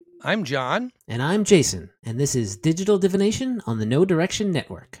I'm John. And I'm Jason, and this is Digital Divination on the No Direction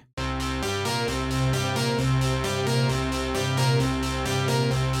Network.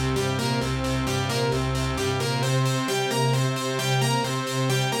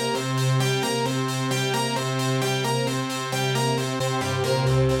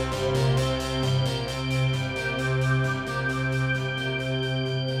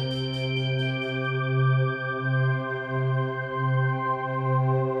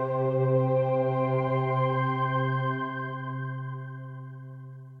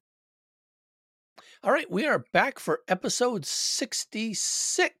 All right, we are back for episode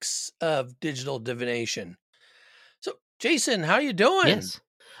 66 of Digital Divination. So, Jason, how you doing? Yes,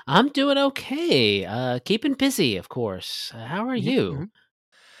 I'm doing okay. Keeping busy, of course. How are you?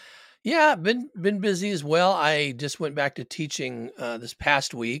 Yeah, been busy as well. I just went back to teaching this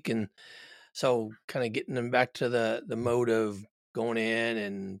past week, and so kind of getting them back to the mode of going in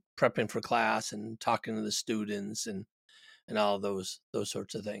and prepping for class and talking to the students and all those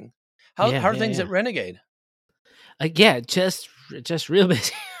sorts of things. How Yeah, are things at Renegade? Yeah, just real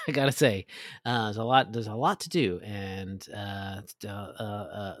busy. I gotta say, there's a lot to do, and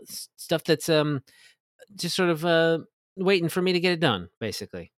stuff that's just sort of waiting for me to get it done,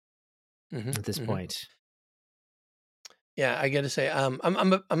 basically. At this point. Yeah, I got to say,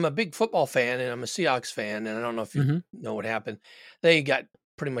 I'm a big football fan, and I'm a Seahawks fan, and I don't know if you know what happened. They got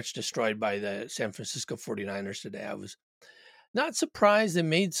pretty much destroyed by the San Francisco 49ers today. I was not surprised. They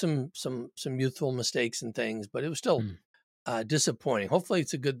made some youthful mistakes and things, but it was still disappointing. Hopefully,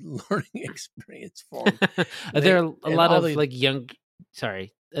 it's a good learning experience for them. Are there a lot of young?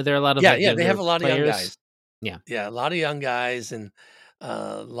 Sorry, are there a lot of yeah? They have a lot of young guys. Yeah, a lot of young guys and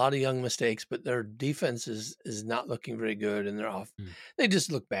a lot of young mistakes, but their defense is not looking very good, and they're off. They just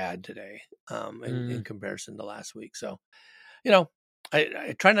look bad today in comparison to last week. So,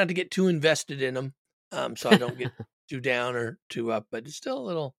 I try not to get too invested in them, so I don't get too down or too up. But it's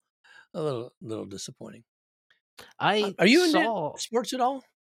still a little disappointing. Are you into sports at all?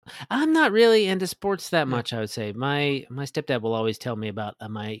 I'm not really into sports that much. I would say my stepdad will always tell me about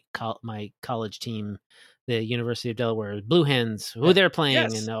my college team, the University of Delaware Blue Hens, who they're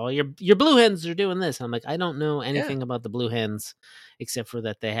playing, and all your Blue Hens are doing this. And I'm like, I don't know anything about the Blue Hens, except for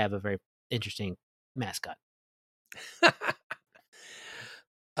that they have a very interesting mascot.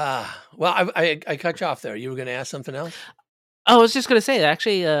 Well, I cut you off there. You were going to ask something else? Oh, I was just going to say, I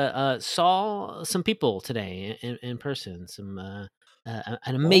actually saw some people today in person. Some an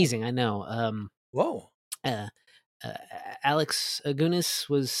amazing, I know. Whoa. Alex Agunas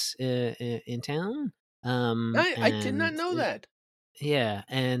was in town. I did not know that. Yeah,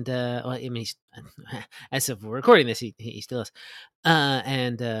 and well, I mean, as of we're recording this, he still is.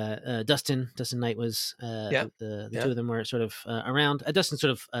 And Dustin Knight was the two of them were sort of around. Dustin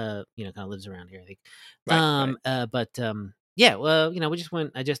sort of kind of lives around here, I think. Right. But yeah, well, we just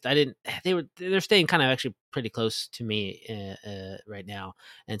went. I didn't. They're staying kind of actually pretty close to me right now,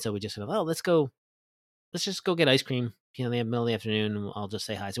 and so we just sort of let's just go get ice cream. They have middle of the afternoon, and I'll just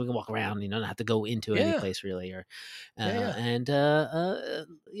say hi, so we can walk around. Not have to go into any place really. Or and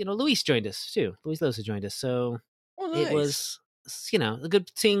Luis joined us too. Luis Loza joined us, so nice. It was a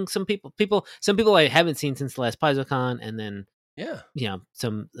good seeing some people. Some people I haven't seen since the last PaizoCon, and then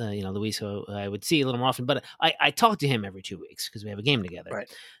some Luis who I would see a little more often. But I talk to him every 2 weeks because we have a game together.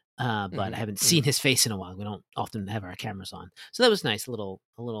 Right. But I haven't seen his face in a while. We don't often have our cameras on, so that was nice. A little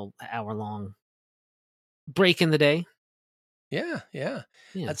hour-long break in the day. Yeah.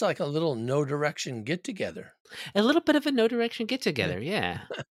 That's like a little No Direction get together. A little bit of a No Direction get together, yeah.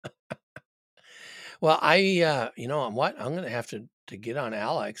 Well, I'm going to have to get on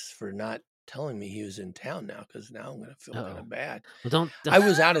Alex for not telling me he was in town now, because now I'm going to feel kind of bad. Well, don't. I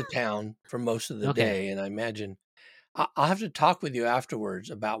was out of town for most of the day, and I imagine I'll have to talk with you afterwards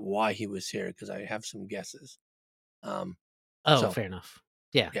about why he was here, because I have some guesses. Fair enough.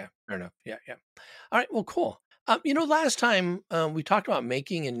 Yeah, fair enough. Yeah. All right. Well, cool. Last time we talked about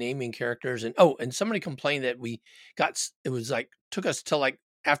making and naming characters, and somebody complained that took us till like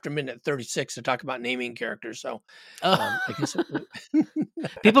after minute 36 to talk about naming characters. So I guess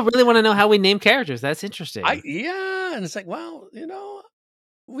people really want to know how we name characters. That's interesting. And it's like, well,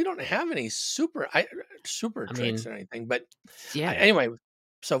 we don't have any super tricks or anything, but anyway.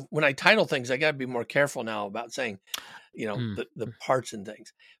 So when I title things, I got to be more careful now about saying, the parts and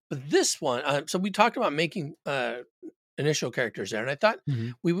things. But this one, so we talked about making initial characters there, and I thought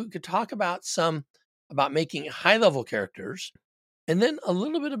we could talk about making high level characters, and then a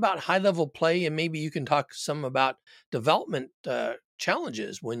little bit about high level play, and maybe you can talk some about development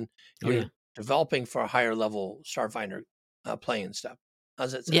challenges when you're developing for a higher level Starfinder play and stuff.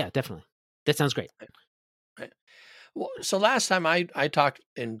 How's that sound? Yeah, definitely. That sounds great. Right. Well, so last time I talked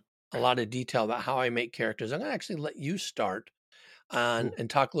in a lot of detail about how I make characters. I'm going to actually let you start and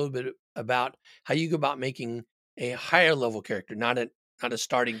talk a little bit about how you go about making a higher level character, not a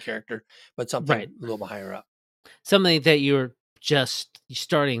starting character, but something Right. a little bit higher up. Something that you're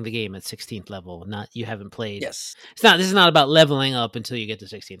starting the game at 16th level, not you haven't played. Yes. This is not about leveling up until you get to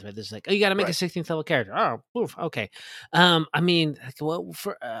 16th, right? This is like, oh, you got to make a 16th level character. Oh, oof, okay. I mean, well,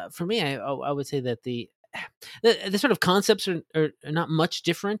 for me, I would say that the sort of concepts are not much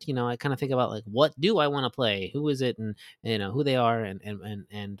different. You know, I kind of think about like, what do I want to play? Who is it? And, you know, who they are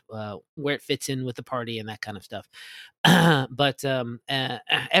and where it fits in with the party and that kind of stuff. But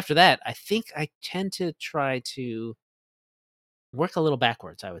after that, I think I tend to try to work a little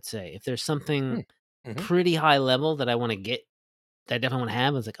backwards, I would say. If there's something pretty high level that I want to get, that I definitely want to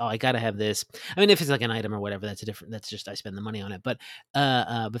have, it's like, oh, I got to have this. I mean, if it's like an item or whatever, that's just, I spend the money on it. But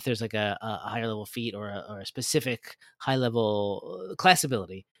if there's like a higher level feat or a specific high level class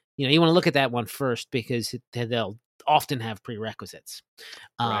ability, you know, you want to look at that one first because they'll often have prerequisites.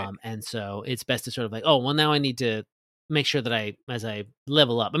 Right. And so it's best to sort of like, oh, well, now I need to make sure that as I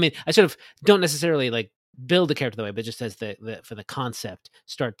level up, I mean, I sort of don't necessarily like build the character that way, but just as for the concept,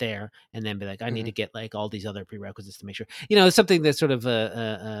 start there and then be like, I need to get like all these other prerequisites to make sure, you know, it's something that's sort of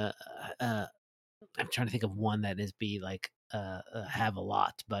I'm trying to think of one that is have a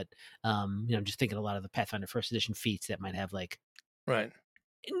lot, but you know, I'm just thinking a lot of the Pathfinder first edition feats that might have like right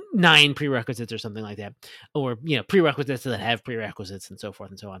 9 prerequisites or something like that, or, you know, prerequisites that have prerequisites and so forth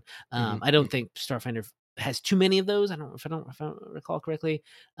and so on. I don't think Starfinder has too many of those. If I don't recall correctly.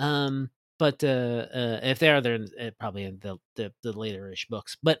 But if they are, they're probably in the later-ish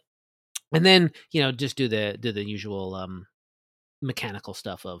books. But and then, you know, just do the usual mechanical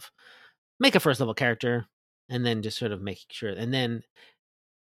stuff of make a first level character and then just sort of making sure, and then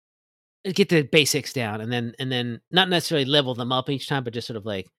get the basics down, and then not necessarily level them up each time, but just sort of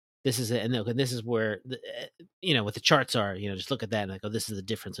like, this is it, and okay, this is where you know, what the charts are. You know, just look at that and like, oh, this is the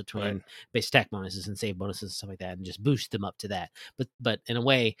difference between base attack bonuses and save bonuses and stuff like that, and just boost them up to that. But in a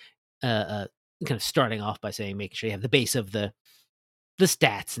way, kind of starting off by saying, making sure you have the base of the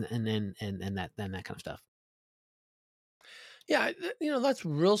stats, and then that kind of stuff. Yeah, you know, that's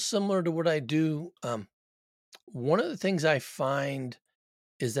real similar to what I do. One of the things I find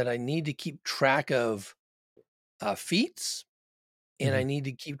is that I need to keep track of feats, and I need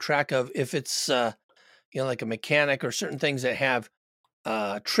to keep track of if it's you know, like a mechanic or certain things that have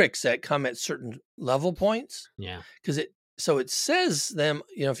tricks that come at certain level points. Yeah, because it says them.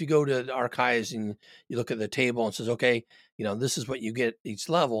 You know, if you go to the archives and you look at the table and says, okay, you know, this is what you get each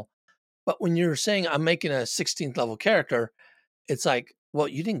level. But when you're saying I'm making a 16th level character, it's like, well,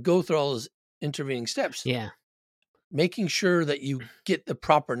 you didn't go through all those intervening steps. yeah. Making sure that you get the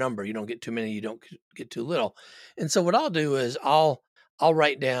proper number. You don't get too many, you don't get too little. And so what I'll do is I'll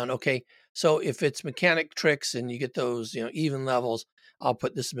write down, okay, so if it's mechanic tricks and you get those, you know, even levels, I'll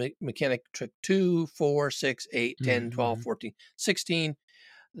put this mechanic trick 2, 4, 6, 8, 10, 12, 14, 16.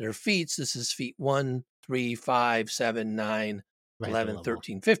 Their feats, this is feat 1, 3, 5, 7, 9, 11,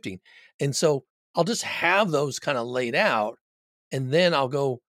 13, 15. And so I'll just have those kind of laid out, and then I'll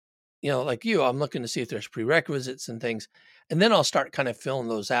go, you know, like you, I'm looking to see if there's prerequisites and things. And then I'll start kind of filling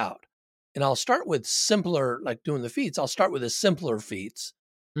those out. And I'll start with simpler, like doing the feats. I'll start with the simpler feats,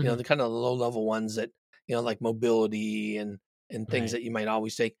 you know, the kind of low level ones that, you know, like mobility and things that you might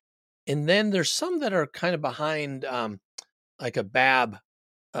always take. And then there's some that are kind of behind like a BAB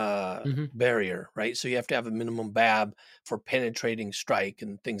barrier, right? So you have to have a minimum BAB for penetrating strike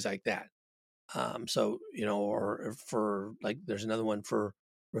and things like that. So, you know, or for like, there's another one for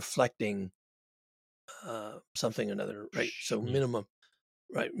reflecting something or another, right? So minimum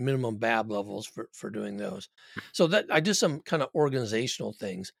BAB levels for doing those. So that I do some kind of organizational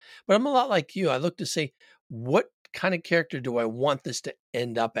things, but I'm a lot like you. I look to say, what kind of character do I want this to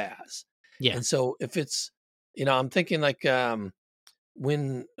end up as? Yeah. And so if it's, you know, I'm thinking like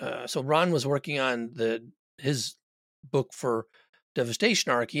when so Ron was working on his book for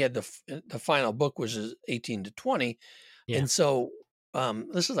Devastation Arc. He had the final book, which is 18 to 20, and so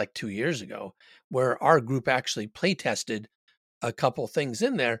this is like 2 years ago, where our group actually play tested a couple things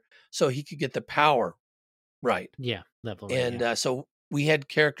in there so he could get the power right. Yeah, level right. And so we had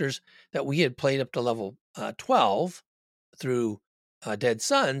characters that we had played up to level 12 through Dead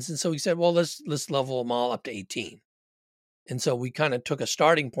Sons, and so he said, well, let's level them all up to 18. And so we kind of took a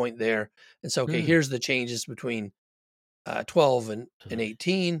starting point there and said, okay, here's the changes between 12 and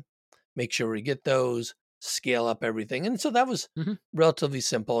 18. Make sure we get those, scale up everything. And so that was relatively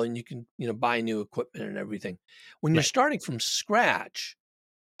simple, and you can, you know, buy new equipment and everything. When you're starting from scratch,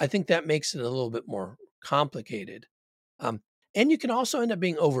 I think that makes it a little bit more complicated. And you can also end up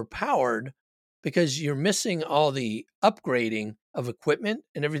being overpowered because you're missing all the upgrading of equipment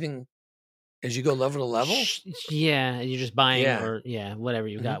and everything as you go level to level. Yeah, you're just buying Yeah. or whatever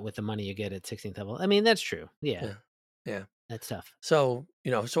you got with the money you get at 16th level. I mean, that's true. Yeah. Yeah. Yeah. That's tough. So,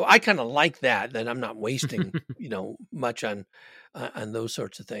 so I kind of like that I'm not wasting, much on those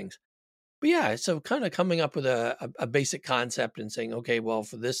sorts of things. But yeah, so kind of coming up with a basic concept and saying, okay, well,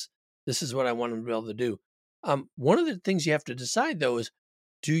 for this is what I want to be able to do. One of the things you have to decide though is,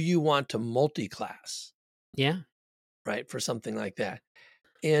 do you want to multi-class? Yeah. Right, for something like that.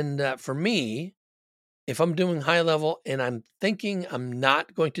 And for me, if I'm doing high level and I'm thinking I'm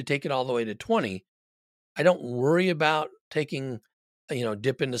not going to take it all the way to 20, I don't worry about taking,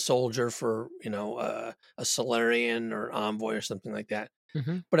 dip into soldier for, a Solarian or envoy or something like that.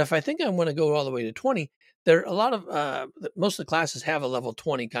 Mm-hmm. But if I think I want to go all the way to 20, there are a lot of, most of the classes have a level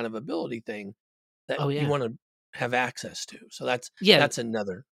 20 kind of ability thing that you want to have access to. So that's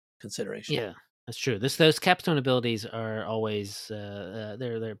another consideration. Yeah, that's true. Those capstone abilities are always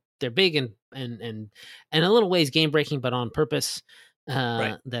they're big and a little ways game breaking, but on purpose.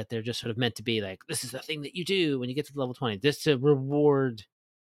 Right. That they're just sort of meant to be like, this is the thing that you do when you get to level 20, just to reward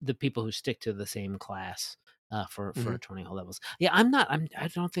the people who stick to the same class for 20 whole levels. Yeah, I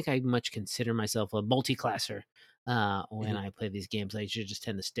don't think I much consider myself a multi-classer when I play these games. I should just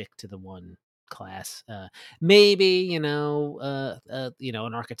tend to stick to the one class. Maybe an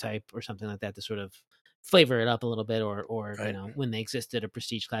archetype or something like that to sort of flavor it up a little bit, or right. When they existed a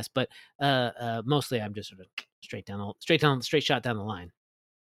prestige class. But mostly I'm just sort of straight shot down the line.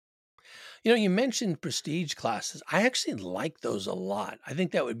 You mentioned prestige classes. I actually like those a lot. I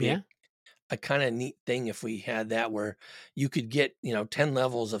think that would be a kind of neat thing if we had that, where you could get, 10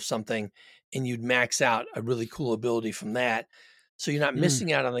 levels of something and you'd max out a really cool ability from that. So you're not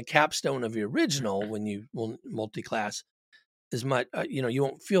missing out on the capstone of your original when you will multi-class as much. You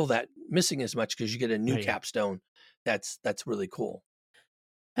won't feel that missing as much because you get a new capstone. That's really cool.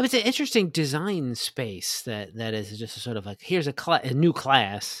 I mean, it's an interesting design space that is just sort of like, here's a new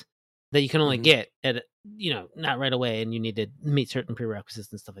class that you can only get at not right away, and you need to meet certain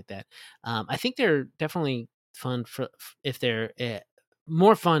prerequisites and stuff like that. I think they're definitely fun if they're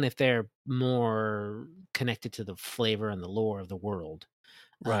more fun if they're more connected to the flavor and the lore of the world.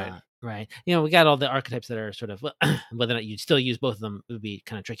 Right. Right. We got all the archetypes that are sort of whether or not you'd still use both of them would be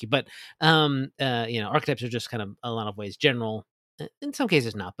kind of tricky. But archetypes are just kind of a lot of ways general. In some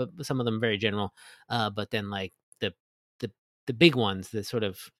cases not, but some of them very general. But then like the big ones that sort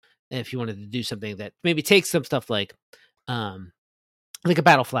of, if you wanted to do something that maybe takes some stuff like a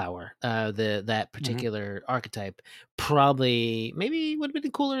battle flower, that particular archetype probably maybe would have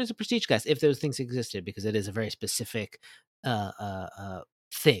been cooler as a prestige class if those things existed, because it is a very specific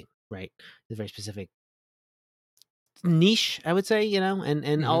thing, right? It's a very specific niche, I would say,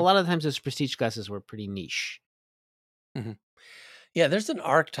 and a lot of times those prestige classes were pretty niche. Yeah, there's an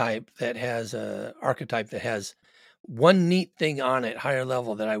archetype that has one neat thing on it, higher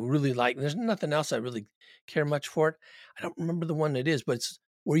level, that I really like. There's nothing else I really care much for it. I don't remember the one it is, but it's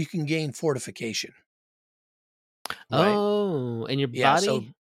where you can gain fortification. Right? Oh, and your body? So,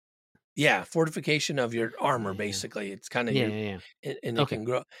 fortification of your armor, basically. It's kind of and it can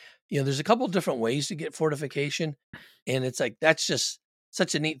grow. There's a couple different ways to get fortification, and it's like, that's just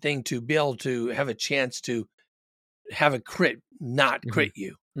such a neat thing to be able to have a chance to have a crit not crit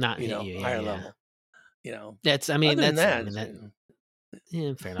you, not hit you, higher level. That's fair enough.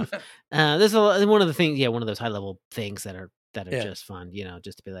 There's one of the things, one of those high level things that are just fun,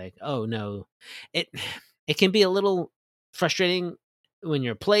 just to be like, oh no, it can be a little frustrating when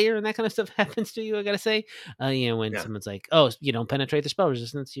you're a player and that kind of stuff happens to you, I gotta say. When someone's like, oh, you don't penetrate the spell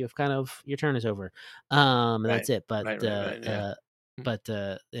resistance, you have kind of, your turn is over, that's it. But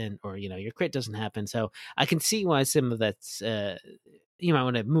or your crit doesn't happen, so I can see why some of that's you might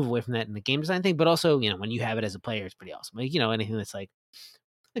want to move away from that in the game design thing. But also, when you have it as a player, it's pretty awesome. Like, anything that's like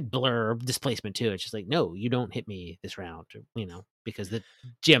blur displacement too, it's just like, no, you don't hit me this round, because the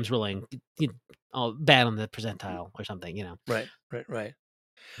GM's rolling all bad on the percentile or something. Right.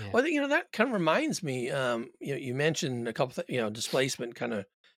 Well, that kind of reminds me, you mentioned a couple displacement, kind of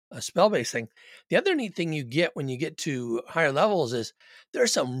a spell-based thing. The other neat thing you get when you get to higher levels is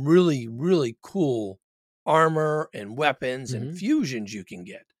there's some really, really cool armor and weapons and fusions you can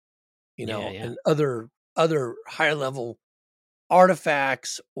get, and other higher level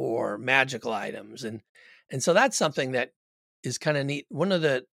artifacts or magical items. And so that's something that is kind of neat. One of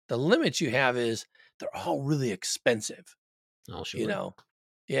the limits you have is they're all really expensive. Oh, sure.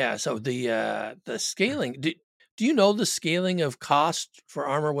 Yeah. So the scaling, do do you know the scaling of cost for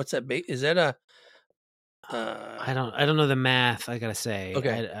armor? What's that? Is that a? I don't know the math. I gotta say,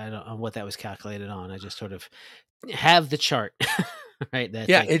 okay. I don't know what that was calculated on. I just sort of have the chart, right? That's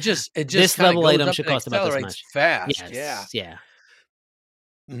yeah. like, It just this level item should cost about this much. fast. Yes, yeah.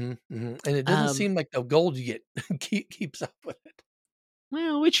 Mm-hmm, mm-hmm. And it doesn't seem like the gold you get keeps up with it.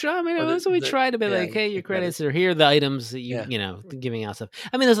 Well, we try. I mean, Or that's what we try to be like. Hey, your credits are here. The items that you giving out stuff.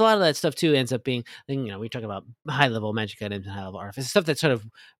 I mean, there's a lot of that stuff too. Ends up being, we talk about high level magic items and high level artifacts, stuff that's sort of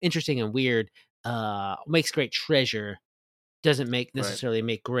interesting and weird. Makes great treasure. Doesn't necessarily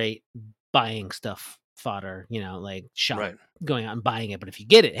make great buying stuff fodder. Like shop going out and buying it. But if you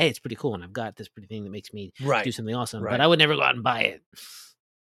get it, hey, it's pretty cool, and I've got this pretty thing that makes me do something awesome. But I would never go out and buy it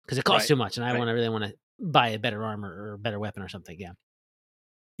because it costs too much, and I really want to buy a better armor or a better weapon or something. Yeah.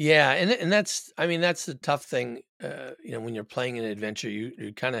 Yeah, and that's the tough thing. When you're playing an adventure,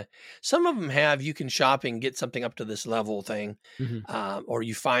 you kind of, some of them have, you can shop and get something up to this level thing, or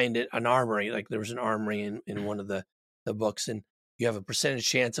you find an armory. Like there was an armory in one of the books, and you have a percentage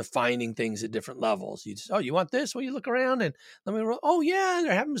chance of finding things at different levels. You just, oh, you want this? Well, you look around and let me roll. Oh yeah,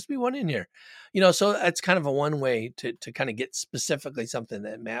 there happens to be one in here. So that's kind of a one way to kind of get specifically something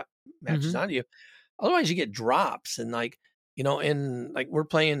that matches onto you. Otherwise, you get drops and and like we're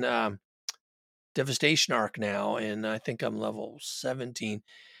playing Devastation Arc now, and I think I'm level 17,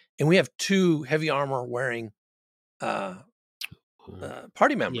 and we have 2 heavy armor wearing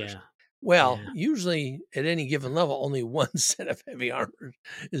party members. Well, usually at any given level, only one set of heavy armor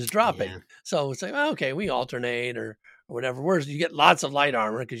is dropping. So it's like, okay, we alternate or whatever. Whereas you get lots of light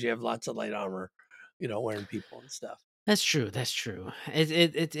armor because you have lots of light armor, wearing people and stuff. That's true. That's true.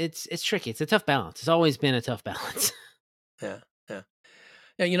 It's tricky. It's a tough balance. It's always been a tough balance. Yeah.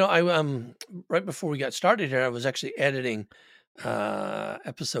 I right before we got started here, I was actually editing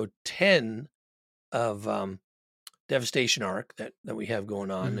episode 10 of Devastation Arc that we have going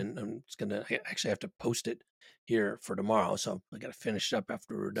on, and I actually have to post it here for tomorrow, so I got to finish it up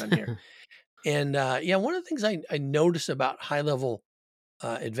after we're done here. And one of the things I notice about high level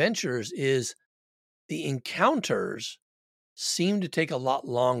adventures is the encounters seem to take a lot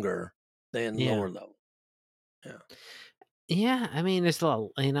longer than lower level. Yeah, I mean, there's a lot,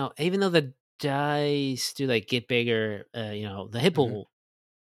 even though the dice do get bigger, the hit pool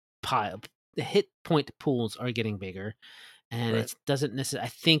the hit point pools are getting bigger, and it doesn't necessarily. I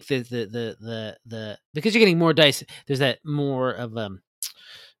think that the because you're getting more dice, there's that more of at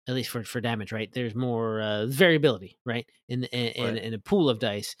least for damage, right? There's more variability, right, in a pool of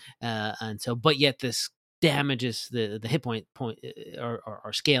dice, and so, but yet this damages the hit point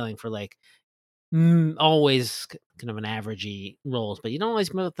are scaling for always kind of an averagey rolls, but you don't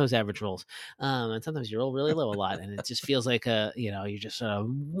always make those average rolls. And sometimes you roll really low a lot, and it just feels like you're just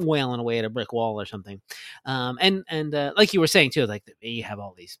wailing away at a brick wall or something. And like you were saying too, like you have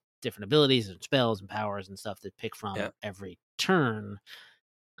all these different abilities and spells and powers and stuff to pick from every turn.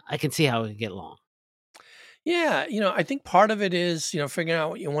 I can see how it could get long. Yeah, I think part of it is figuring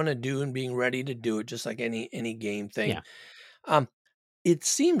out what you want to do and being ready to do it, just like any game thing. Yeah. It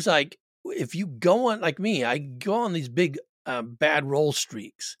seems like if you go on, like me, I go on these big bad roll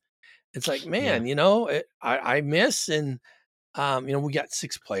streaks. It's like, man, I miss, and we got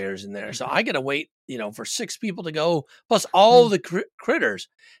 6 players in there, so I got to wait, for 6 people to go, plus all the critters.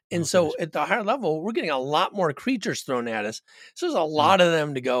 And so at the higher level, we're getting a lot more creatures thrown at us. So there's a lot of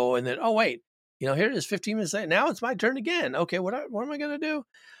them to go, and then, oh wait, here it is 15 minutes later. Now it's my turn again. Okay, what am I going to do?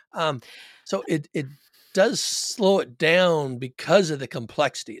 So it does slow it down because of the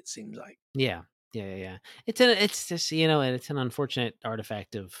complexity, it seems like. Yeah. It's just, and it's an unfortunate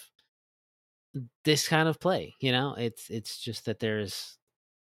artifact of this kind of play. It's just that there's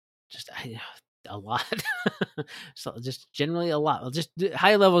just a lot. So just generally a lot. Just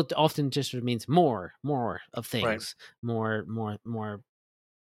high level often just means more of things, more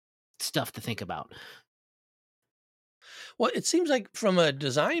stuff to think about. Well, it seems like from a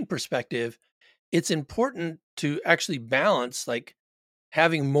design perspective, it's important to actually balance, like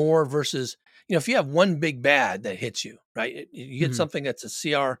having more versus, if you have one big bad that hits you, right? You get something that's a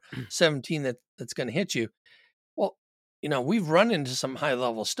CR 17 that's going to hit you. Well, we've run into some high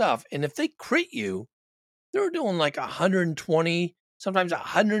level stuff, and if they crit you, they're doing like 120, sometimes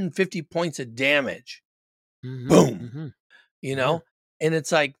 150 points of damage. Boom. And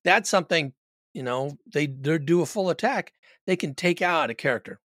it's like, that's something, they do a full attack, they can take out a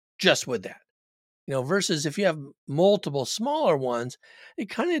character just with that. Versus if you have multiple smaller ones, it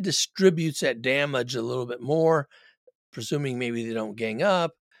kind of distributes that damage a little bit more, presuming maybe they don't gang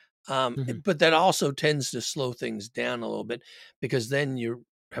up. But that also tends to slow things down a little bit, because then you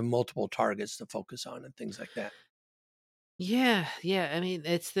have multiple targets to focus on and things like that. Yeah, I mean,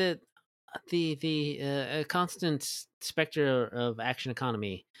 it's the constant specter of action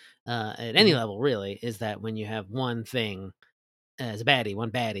economy at any level, really, is that when you have one thing as a baddie, one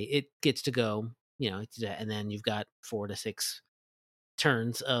baddie, it gets to go, and then you've got 4 to 6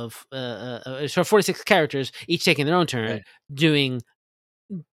 turns of so 46 characters, each taking their own turn, right,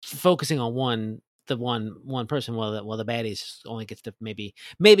 focusing on one person, while the baddies only gets to maybe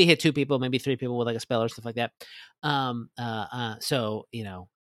hit 2 people, maybe 3 people with like a spell or stuff like that. So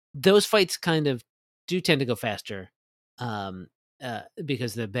those fights kind of do tend to go faster,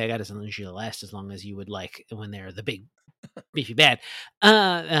 because the bad guy doesn't usually last as long as you would like when they're the big beefy bad.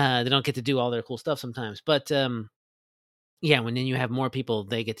 They don't get to do all their cool stuff sometimes, but yeah, when then you have more people,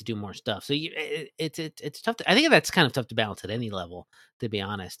 they get to do more stuff. So it's tough. I think that's kind of tough to balance at any level, to be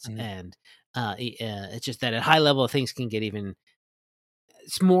honest. And it's just that at high level, things can get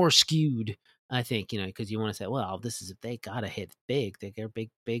it's more skewed. I think because you want to say, well, they gotta hit big. They're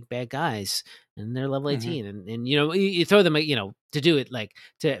big bad guys, and they're level 18, and you throw them to do it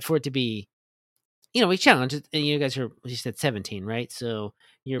for it to be we challenge it. And you guys you said 17, right? So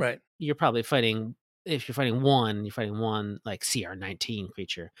you're probably fighting. If you're fighting one like CR19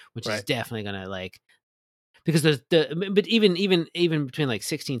 creature, which is definitely gonna because there's but even between like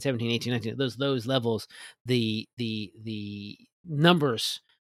 16, 17, 18, 19, those levels, the numbers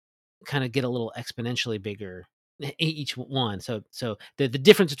kind of get a little exponentially bigger each one. So the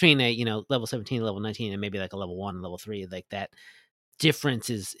difference between a level 17, level 19, and maybe like a level 1 and level 3, like that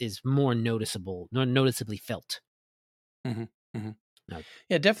difference is more noticeably felt. No.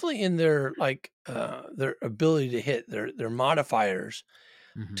 Yeah, definitely in their their ability to hit, their modifiers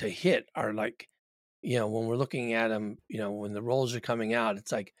to hit are like, when we're looking at them, when the rolls are coming out,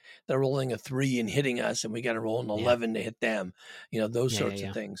 it's like they're rolling a 3 and hitting us, and we got to roll an 11 to hit them. Those sorts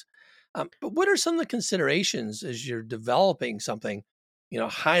of things. But what are some of the considerations as you're developing something,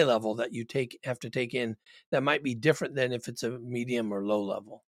 high level that you have to take in that might be different than if it's a medium or low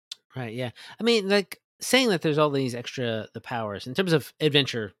level? Right. Yeah. I mean, like saying that there's all these the powers in terms of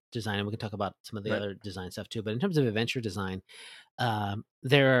adventure design, and we can talk about some of the other design stuff too. But in terms of adventure design, I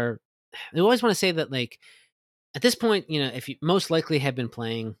always want to say that at this point, if you most likely have been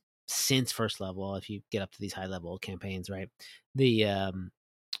playing since first level, if you get up to these high level campaigns, right? The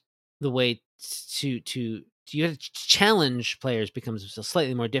way to you have to challenge players becomes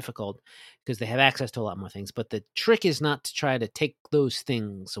slightly more difficult because they have access to a lot more things. But the trick is not to try to take those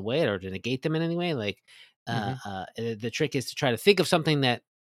things away or to negate them in any way. The trick is to try to think of something that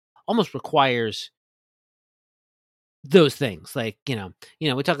almost requires those things. We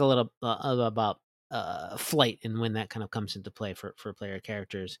talk a little about flight and when that kind of comes into play for player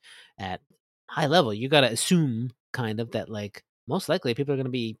characters at high level. You got to assume kind of that most likely people are going to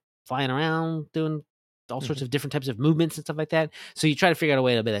be flying around doing all sorts of different types of movements and stuff like that. So you try to figure out a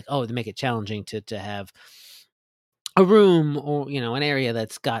way to be to make it challenging to have a room or an area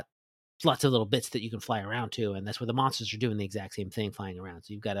that's got lots of little bits that you can fly around to, and that's where the monsters are doing the exact same thing, flying around.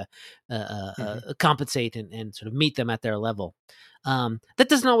 So you've got to compensate and sort of meet them at their level. That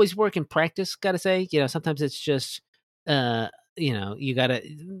doesn't always work in practice, gotta say. Sometimes it's just you gotta,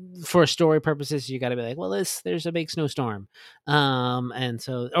 for story purposes, you gotta be like, well, there's a big snowstorm, and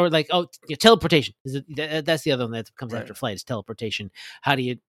so, or teleportation that's the other one that comes after flight, is teleportation. How do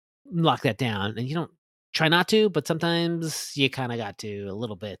you lock that down? And you don't try not to, but sometimes you kind of got to a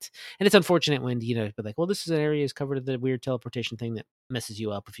little bit. And it's unfortunate when but well, this is an area is covered with the weird teleportation thing that messes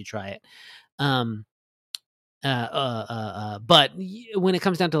you up if you try it. But when it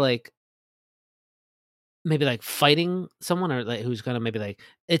comes down to maybe fighting someone, or who's gonna maybe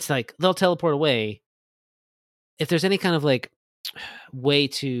it's they'll teleport away. If there's any kind of way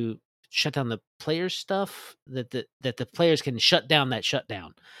to shut down the players' stuff, that the players can shut down, I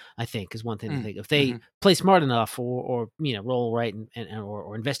think is one thing to think. If they play smart enough or roll right and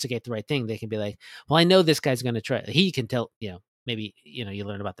or investigate the right thing, they can be like, well, I know this guy's going to try. He can tell, maybe you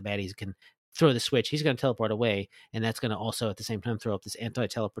learn about the baddies can throw the switch. He's going to teleport away, and that's going to also at the same time throw up this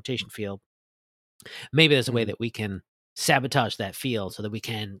anti-teleportation field. Maybe there's a way that we can sabotage that field so that we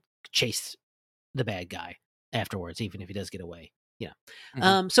can chase the bad guy afterwards, even if he does get away. Yeah.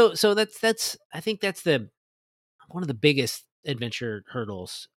 So that's I think that's one of the biggest adventure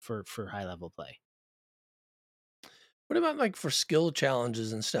hurdles for high level play. What about for skill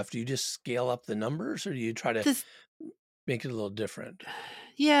challenges and stuff? Do you just scale up the numbers, or do you try to make it a little different?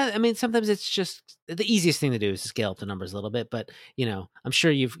 Yeah, I mean, sometimes it's just the easiest thing to do is to scale up the numbers a little bit, but I'm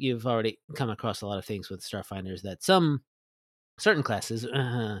sure you've already come across a lot of things with Starfinders that some certain classes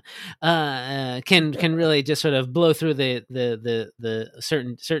can really just sort of blow through the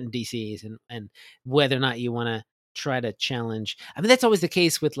certain DCs, and whether or not you want to try to challenge. I mean, that's always the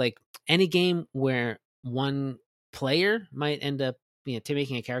case with like any game where one player might end up, to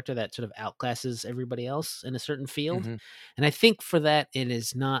making a character that sort of outclasses everybody else in a certain field. Mm-hmm. And I think for that, it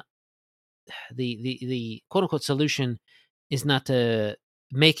is not the quote unquote solution is not to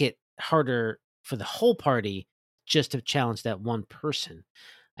make it harder for the whole party just to challenge that one person.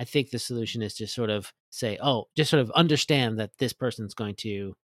 I think the solution is to sort of say, just sort of understand that this person's going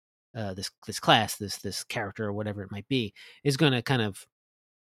to this class, this character or whatever it might be, is going to kind of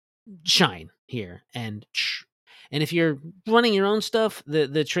shine here. And if you're running your own stuff,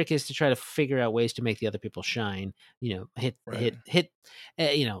 the trick is to try to figure out ways to make the other people shine. Hit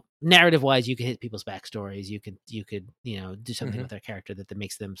narrative wise, you can hit people's backstories. You could do something Mm-hmm. with their character that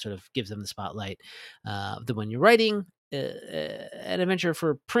makes them sort of gives them the spotlight. When you're writing an adventure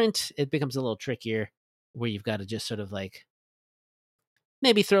for print, it becomes a little trickier, where you've got to just sort of like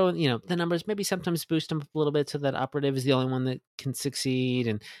maybe throw the numbers, maybe sometimes boost them up a little bit so that operative is the only one that can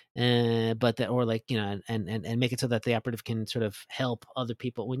succeed, and but that, or like and make it so that the operative can sort of help other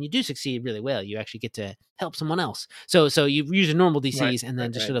people. When you do succeed really well, you actually get to help someone else. So you use your normal DCs and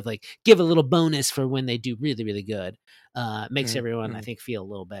then just sort of like give a little bonus for when they do really, really good. Makes everyone, I think, feel a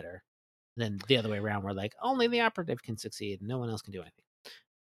little better than the other way around, where like only the operative can succeed and no one else can do anything.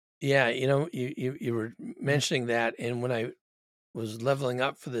 Yeah, you were mentioning that, and when I was leveling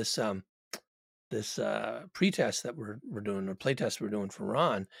up for this this pretest that we're doing, or playtest we're doing for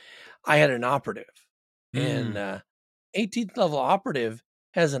Ron, I had an operative, and 18th level operative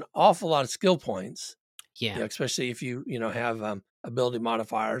has an awful lot of skill points. Yeah, especially if you have ability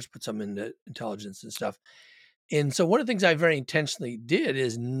modifiers, put some into intelligence and stuff. And so one of the things I very intentionally did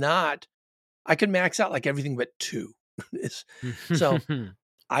is I could max out like everything but 2. So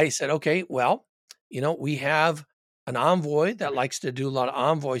I said, okay, well, we have an envoy that likes to do a lot of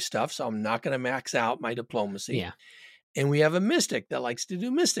envoy stuff, so I'm not going to max out my diplomacy. Yeah. And we have a mystic that likes to do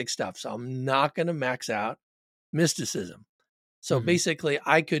mystic stuff, so I'm not going to max out mysticism. So basically,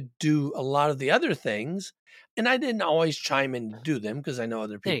 I could do a lot of the other things, and I didn't always chime in to do them because I know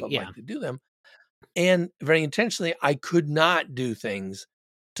other people like to do them. And very intentionally, I could not do things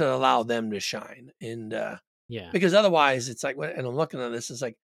to allow them to shine. And because otherwise, it's like, and I'm looking at this, it's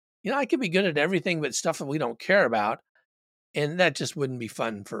like, I could be good at everything but stuff that we don't care about, and that just wouldn't be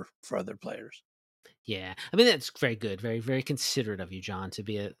fun for other players. Yeah, I mean, that's very good, very, very considerate of you, John, to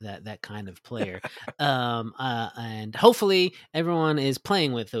be that kind of player. And hopefully everyone is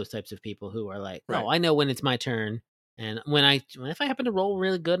playing with those types of people who are like, oh, I know when it's my turn, and if I happen to roll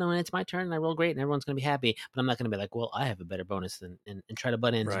really good and when it's my turn and I roll great and everyone's going to be happy, but I'm not going to be like, well, I have a better bonus than and try to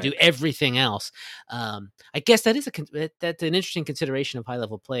butt in to do everything else. I guess that's an interesting consideration of high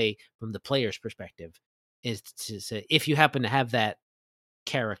level play from the player's perspective, is to say, if you happen to have that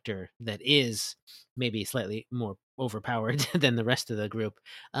character that is maybe slightly more overpowered than the rest of the group,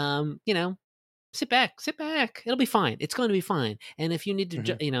 sit back, it'll be fine, it's going to be fine. And if you need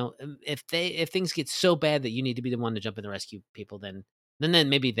to if things get so bad that you need to be the one to jump in and rescue people, then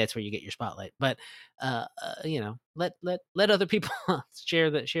maybe that's where you get your spotlight. But let other people share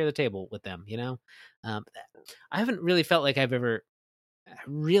the table with them. I haven't really felt like I've ever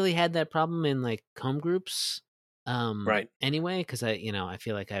really had that problem in like home groups anyway, because I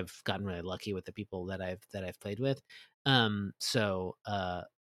feel like I've gotten really lucky with the people that I've played with. So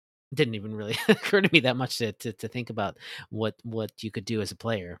didn't even really occur to me that much to think about what you could do as a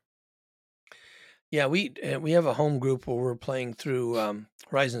player. Yeah, we have a home group where we're playing through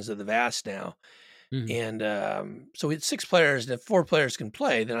Horizons of the Vast now. And so it's 6 players, and if 4 players can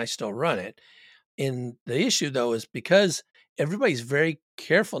play, then I still run it. And the issue though is because everybody's very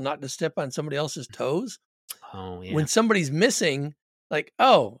careful not to step on somebody else's toes. Oh yeah. When somebody's missing, like,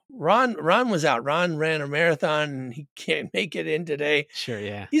 oh, Ron was out. Ron ran a marathon and he can't make it in today. Sure,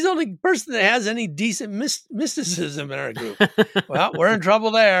 yeah. He's the only person that has any decent mysticism in our group. Well, we're in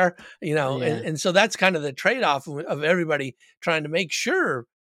trouble there, and so that's kind of the trade-off of everybody trying to make sure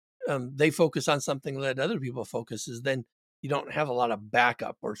they focus on something that other people focus, is then you don't have a lot of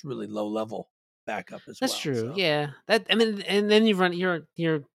backup, or it's really low level backup as well. That's true. So. Yeah. And then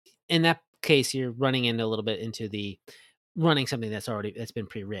you're in that case, you're running into a little bit into the running something that's been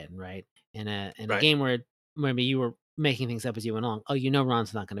pre-written, right? In a game where maybe you were making things up as you went along. Oh,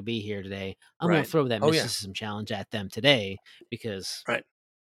 Ron's not going to be here today. I'm going to throw that mysticism challenge at them today because he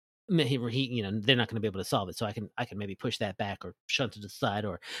they're not going to be able to solve it. So I can maybe push that back or shunt it to the side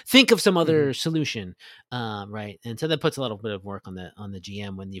or think of some other solution, right? And so that puts a little bit of work on the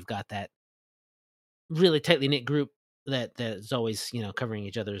GM when you've got that really tightly knit group that is always covering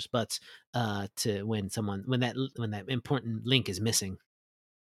each other's butts to when that important link is missing.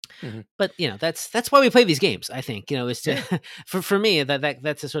 Mm-hmm. But that's why we play these games. I think is to for me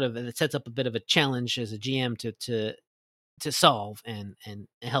that's a sort of, it sets up a bit of a challenge as a GM to solve and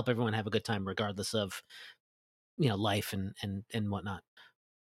help everyone have a good time regardless of life and whatnot.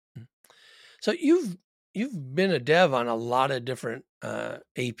 So you've been a dev on a lot of different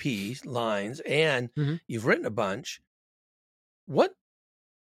AP lines, and Mm-hmm. you've written a bunch. What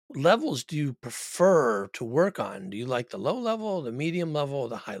levels do you prefer to work on? Do you like the low level, the medium level, or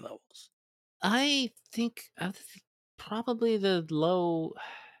the high levels? I think probably the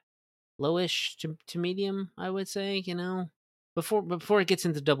lowish to medium, I would say, before it gets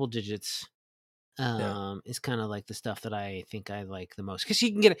into double digits, is kind of like the stuff that I think I like the most, because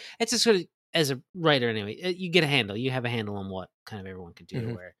you can it's just sort of, as a writer anyway, you get a handle, you have a handle on what kind of everyone can do,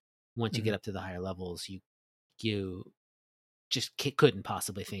 Mm-hmm. where once you Mm-hmm. get up to the higher levels, you just couldn't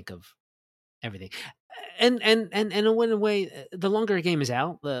possibly think of everything. And in a way, the longer a game is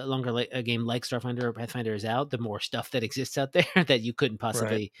out, the longer a game like Starfinder or Pathfinder is out, the more stuff that exists out there that you couldn't Right.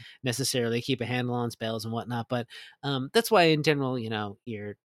 possibly necessarily keep a handle on, spells and whatnot. But that's why, in general,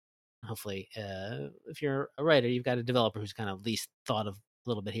 you're hopefully, if you're a writer, you've got a developer who's kind of at least thought of a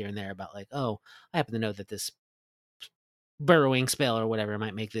little bit here and there about, like, oh, I happen to know that this burrowing spell or whatever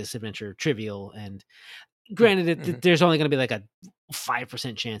might make this adventure trivial, and granted, there's only going to be like a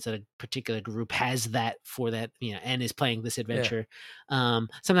 5% chance that a particular group has that for that, and is playing this adventure.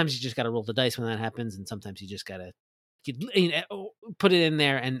 Sometimes you just got to roll the dice when that happens, and sometimes you just got to put it in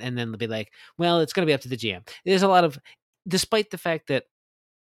there, and then be like, well, it's going to be up to the GM. There's a lot of, despite the fact that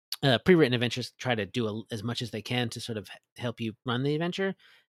pre-written adventures try to do as much as they can to sort of help you run the adventure,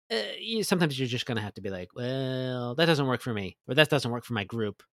 sometimes you're just going to have to be like, well, that doesn't work for me, or that doesn't work for my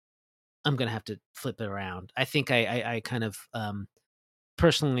group. I'm going to have to flip it around. I think I kind of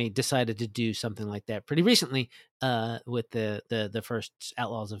personally decided to do something like that pretty recently with the first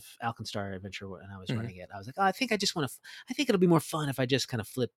Outlaws of Alkenstar adventure when I was running it. I was like, oh, I think I think it'll be more fun if I just kind of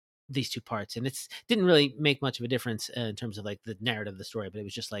flip these two parts. And it's didn't really make much of a difference in terms of like the narrative of the story, but it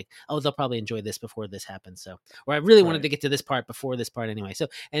was just like, oh, they'll probably enjoy this before this happens. So, or I really wanted to get to this part before this part anyway. So,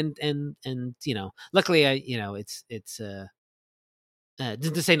 and luckily it's to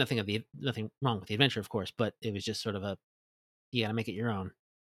say nothing wrong with the adventure, of course, but it was just sort of you got to make it your own.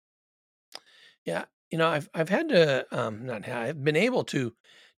 Yeah, I've had to not had, I've been able to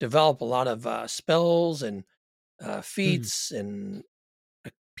develop a lot of spells and feats and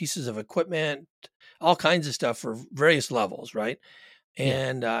pieces of equipment, all kinds of stuff for various levels, right?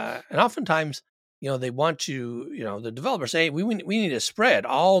 And oftentimes, they want to, the developers say, hey, we need a spread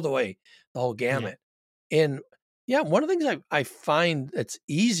all the way, the whole gamut. And one of the things I find that's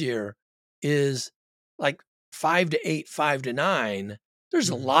easier is like 5 to 8, 5 to 9.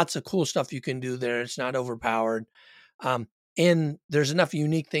 There's lots of cool stuff you can do there. It's not overpowered. And there's enough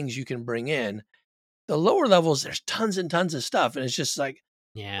unique things you can bring in. The lower levels, there's tons and tons of stuff. And it's just like,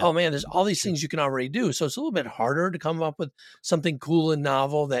 oh man, there's all these things you can already do. So it's a little bit harder to come up with something cool and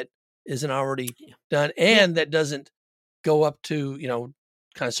novel that isn't already done and that doesn't go up to,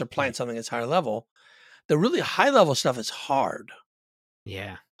 kind of supplant something that's higher level. The really high level stuff is hard.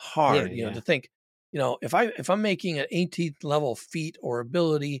 Hard, to think, if I'm making an 18th level feat or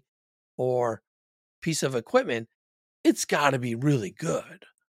ability or piece of equipment, it's got to be really good.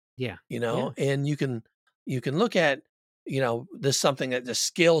 And you can look at, this something that just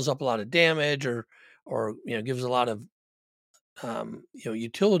scales up a lot of damage or gives a lot of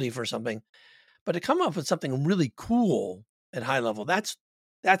utility for something, but to come up with something really cool at high level, that's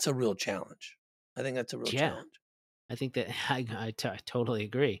a real challenge. I think that's a real challenge. I think that I totally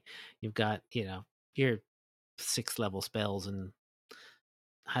agree. You've got, your 6th level spells and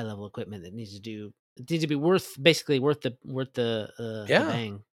high level equipment that needs to be worth the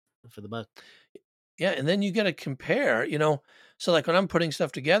bang for the buck. Yeah, and then you got to compare, so like when I'm putting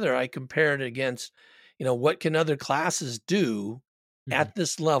stuff together, I compare it against, what can other classes do at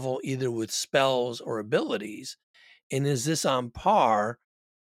this level, either with spells or abilities, and is this on par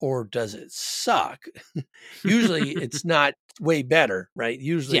or does it suck? Usually it's not way better, right?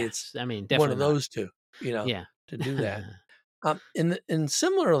 Usually it's one of those two, to do that. And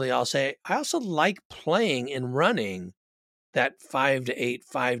similarly, I'll say I also like playing and running that 5 to 8,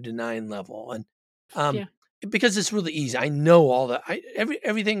 5 to 9 level, and because it's really easy. I know all that.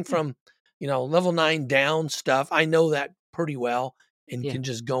 Everything from level 9 down stuff. I know that pretty well and can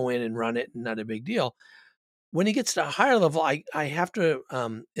just go in and run it, and not a big deal. When it gets to a higher level, I have to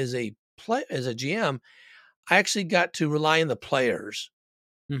as a GM, I actually got to rely on the players,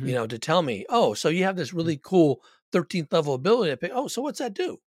 to tell me, oh, so you have this really cool 13th level ability. I pick, oh, so what's that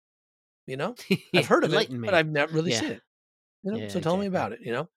do? I've heard of it, but I've not really seen it. So tell me about it,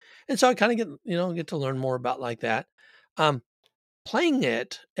 and so I kind of get to learn more about like that. Playing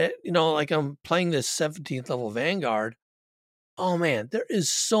it, like I'm playing this 17th level Vanguard. Oh man, there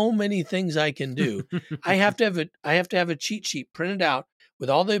is so many things I can do. I have to have a cheat sheet printed out with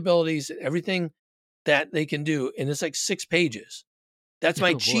all the abilities and everything that they can do, and it's like 6 pages. That's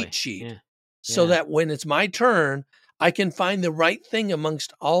my cheat sheet. So that when it's my turn, I can find the right thing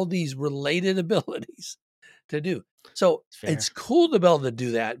amongst all these related abilities to do. So it's cool to be able to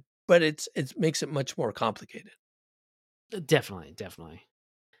do that, but it makes it much more complicated. Definitely.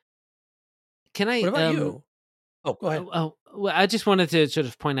 Can I? What about you? Oh, go ahead. Well, I just wanted to sort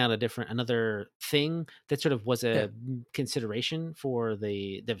of point out another thing that sort of was a consideration for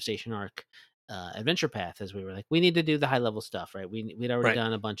the Devastation arc adventure path, as we were like, we need to do the high level stuff, right? We'd already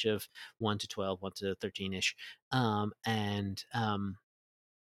done a bunch of 1 to 12, 1 to 13-ish. I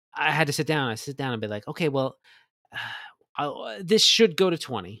had to sit down and be like, okay, well, this should go to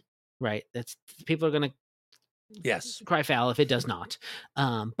 20, right? That's people are going to cry foul if it does not.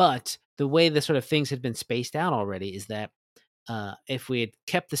 But the way the sort of things had been spaced out already is that if we had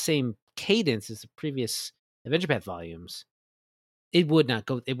kept the same cadence as the previous Adventure Path volumes, it would not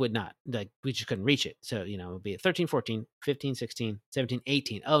go. It would not, like, we just couldn't reach it. So, it would be 13, 14, 15, 16, 17,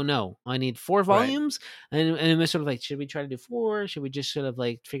 18. Oh no, I need 4 volumes. Right. And it was sort of like, should we try to do 4? Should we just sort of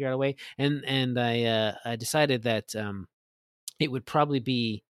like figure out a way? And I decided that it would probably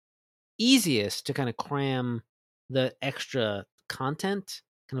be easiest to kind of cram the extra content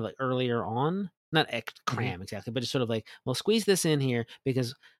kind of like earlier on. Not cram exactly, but just sort of like, well, squeeze this in here,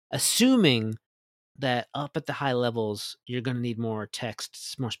 because assuming that up at the high levels, you're going to need more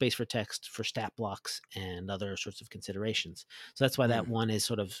text, more space for text, for stat blocks and other sorts of considerations. So that's why that one is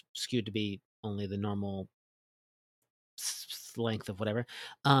sort of skewed to be only the normal length of whatever.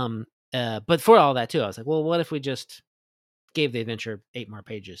 But for all that too, I was like, well, what if we just gave the adventure 8 more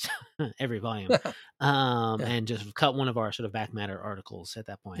pages every volume, and just cut one of our sort of back matter articles at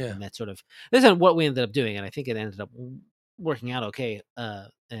that point. And that's what we ended up doing. And I think it ended up working out okay.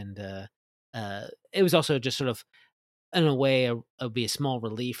 It was also just sort of, in a way, it would be a small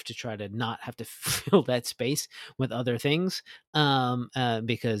relief to try to not have to fill that space with other things,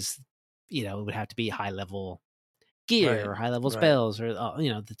 because it would have to be high level gear or high level spells, or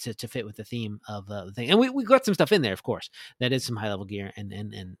to fit with the theme of the thing. And we got some stuff in there, of course, that is some high level gear, and I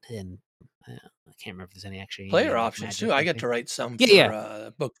can't remember if there's any actually player options too. I got to write some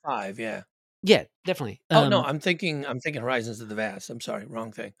for book 5. Yeah, definitely. Oh no, I'm thinking Horizons of the Vast. I'm sorry,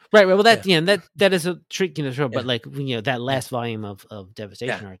 wrong thing. Right. Well, that that is a trick, but like that last volume of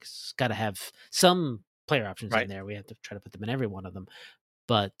Devastation arc's got to have some player options in there. We have to try to put them in every one of them,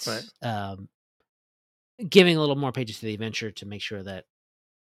 but giving a little more pages to the adventure to make sure that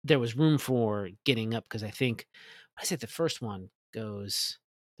there was room for getting up, because I think the first one goes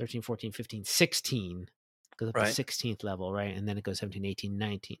 13, 14, 15, 16, goes up to 16th level, right? And then it goes 17, 18,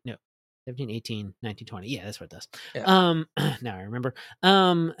 19. No, 17, 18, 19, 20. Yeah, that's what it does. Now I remember.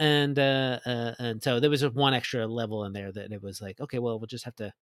 And so there was one extra level in there that it was like, okay, well, we'll just have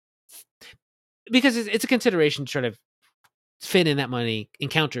to, because it's a consideration to try to fit in that many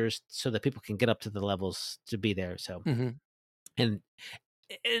encounters so that people can get up to the levels to be there. So, and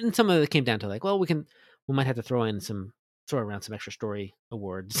some of it came down to like, well, we might have to throw around some extra story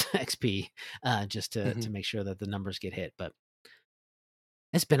awards XP, just to make sure that the numbers get hit. But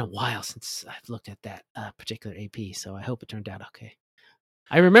it's been a while since I've looked at that particular AP, so I hope it turned out okay.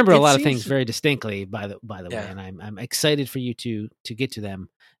 I remember a lot of things very distinctly, by the way, and I'm excited for you to get to them,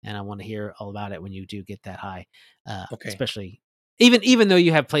 and I want to hear all about it when you do get that high. Especially even though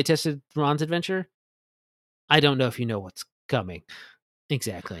you have playtested Ron's adventure, I don't know if you know what's coming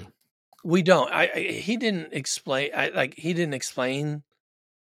exactly. We don't. He didn't explain. He didn't explain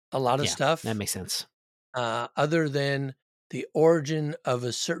a lot of stuff. That makes sense. Other than the origin of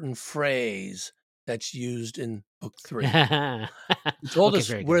a certain phrase that's used in book 3. He told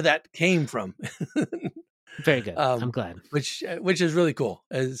us where that came from. Very good. I'm glad. Which is really cool.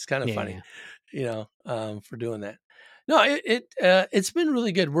 It's kind of funny, for doing that. No, it's been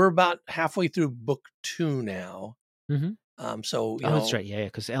really good. We're about halfway through book 2 now. So that's right. Yeah,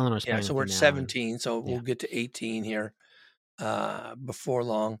 because Eleanor's playing. So we're at 17. So we'll get to 18 here before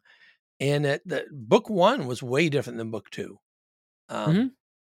long. And the book 1 was way different than book 2.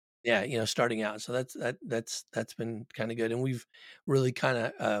 Starting out. So that's been kind of good, and we've really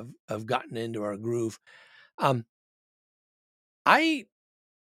kind of gotten into our groove. I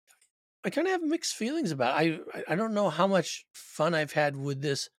kind of have mixed feelings about it. I don't know how much fun I've had with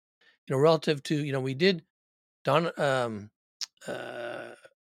this, relative to, we did Don.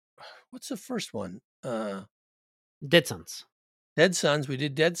 What's the first one? Dead Sons. Dead Suns. We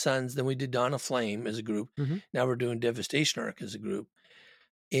did Dead Suns. Then we did Dawn of Flame as a group. Mm-hmm. Now we're doing Devastation Arc as a group.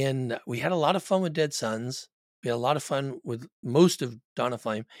 And we had a lot of fun with Dead Suns. We had a lot of fun with most of Dawn of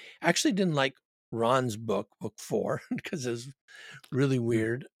Flame. Actually didn't like Ron's book 4, because it was really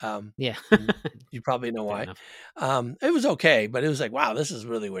weird. Yeah. You probably know why. It was okay, but it was like, wow, this is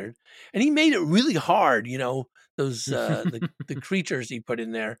really weird. And he made it really hard. Those the creatures he put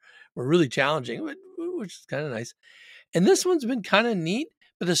in there were really challenging, which is kind of nice. And this one's been kind of neat,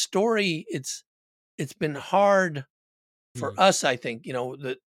 but the story, it's been hard for us, I think,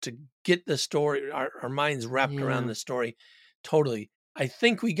 to get the story, our minds wrapped around the story totally. I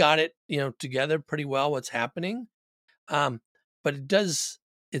think we got it, together pretty well, what's happening. But it's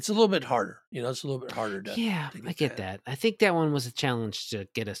a little bit harder, it's a little bit harder to. Yeah, I get that. I think that one was a challenge to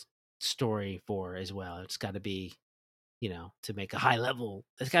get a story for as well. It's got to be, to make a high level.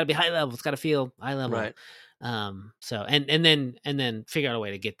 It's got to be high level. It's got to feel high level. Right. So and then figure out a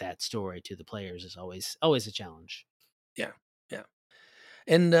way to get that story to the players is always a challenge. Yeah.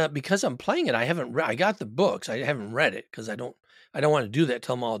 And because I'm playing it, I got the books. I haven't read it because I don't want to do that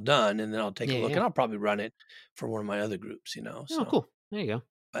till I'm all done, and then I'll take a look, and I'll probably run it for one of my other groups, Oh, so cool. There you go.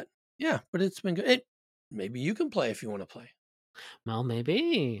 But it's been good. Maybe you can play if you want to play. Well,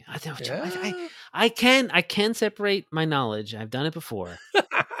 maybe. I can separate my knowledge. I've done it before.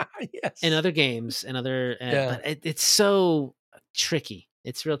 Yes. In other games and other, but it's so tricky.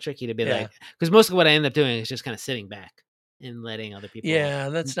 It's real tricky to be like, because most of what I end up doing is just kind of sitting back and letting other people. Yeah,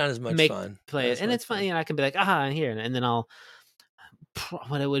 that's not as much fun. Play it, and it's fun. I can be like, I'm here, and then I'll.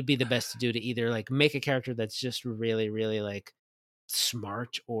 What it would be the best to do to either like make a character that's just really, really like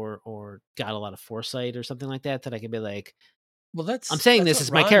smart or got a lot of foresight or something like that I could be like, well, I'm saying this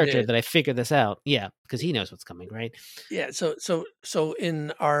is my character that I figured this out. Yeah, because he knows what's coming, right? Yeah. So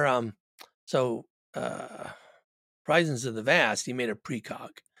in our Horizons of the Vast, he made a precog.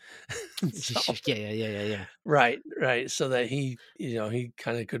 Yeah. Right. So that he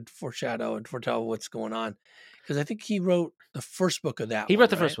kind of could foreshadow and foretell what's going on, because I think he wrote the first book of that. He wrote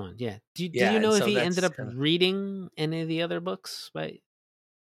the first one. Yeah. Do you know if he ended up reading any of the other books? Right.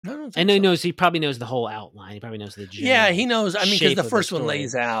 I know he knows. He probably knows the whole outline. He probably knows the general. Yeah, he knows. I mean, because the first one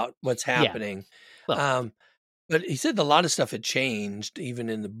lays out what's happening. Yeah. Well, but he said a lot of stuff had changed even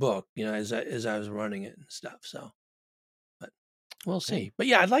in the book. As I was running it and stuff. So, but we'll see. But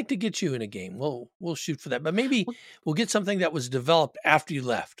yeah, I'd like to get you in a game. We'll shoot for that. But maybe we'll get something that was developed after you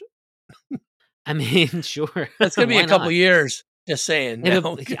left. I mean, sure. That's gonna be a couple years. Just saying.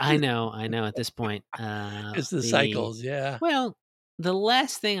 I know. At this point, it's the cycles. Yeah. Well. The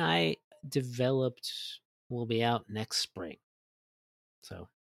last thing I developed will be out next spring. So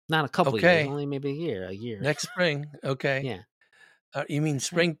not a couple years, only maybe a year. Next spring. Okay. Yeah. You mean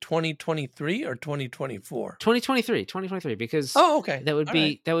spring 2023 or 2024? 2023, because okay. That would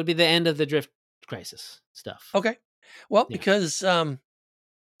be the end of the Drift Crisis stuff. Okay. Well, because I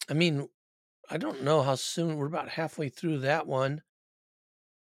mean, I don't know how soon. We're about halfway through that one.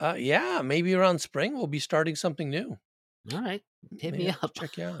 Maybe around spring we'll be starting something new. All right. Hit me up.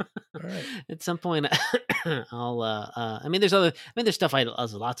 Check you out. All right. At some point, I'll. I mean, there's stuff.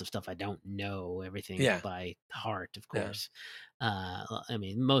 There's lots of stuff I don't know everything by heart, of course. Yeah. I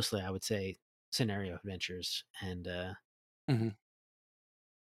mean, mostly I would say scenario adventures, and I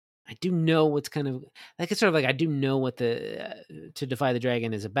do know what's kind of like. It's sort of like I do know what the To Defy the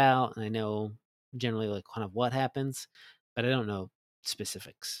Dragon is about, and I know generally like kind of what happens, but I don't know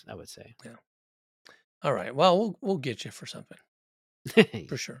specifics. I would say. Yeah. All right. Well, we'll get you for something.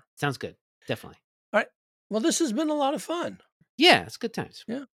 For sure. Sounds good. Definitely. All right. Well, this has been a lot of fun. Yeah, it's good times.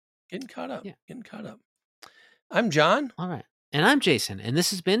 Yeah. Getting caught up. I'm John. All right. And I'm Jason, and this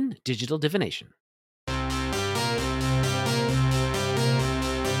has been Digital Divination.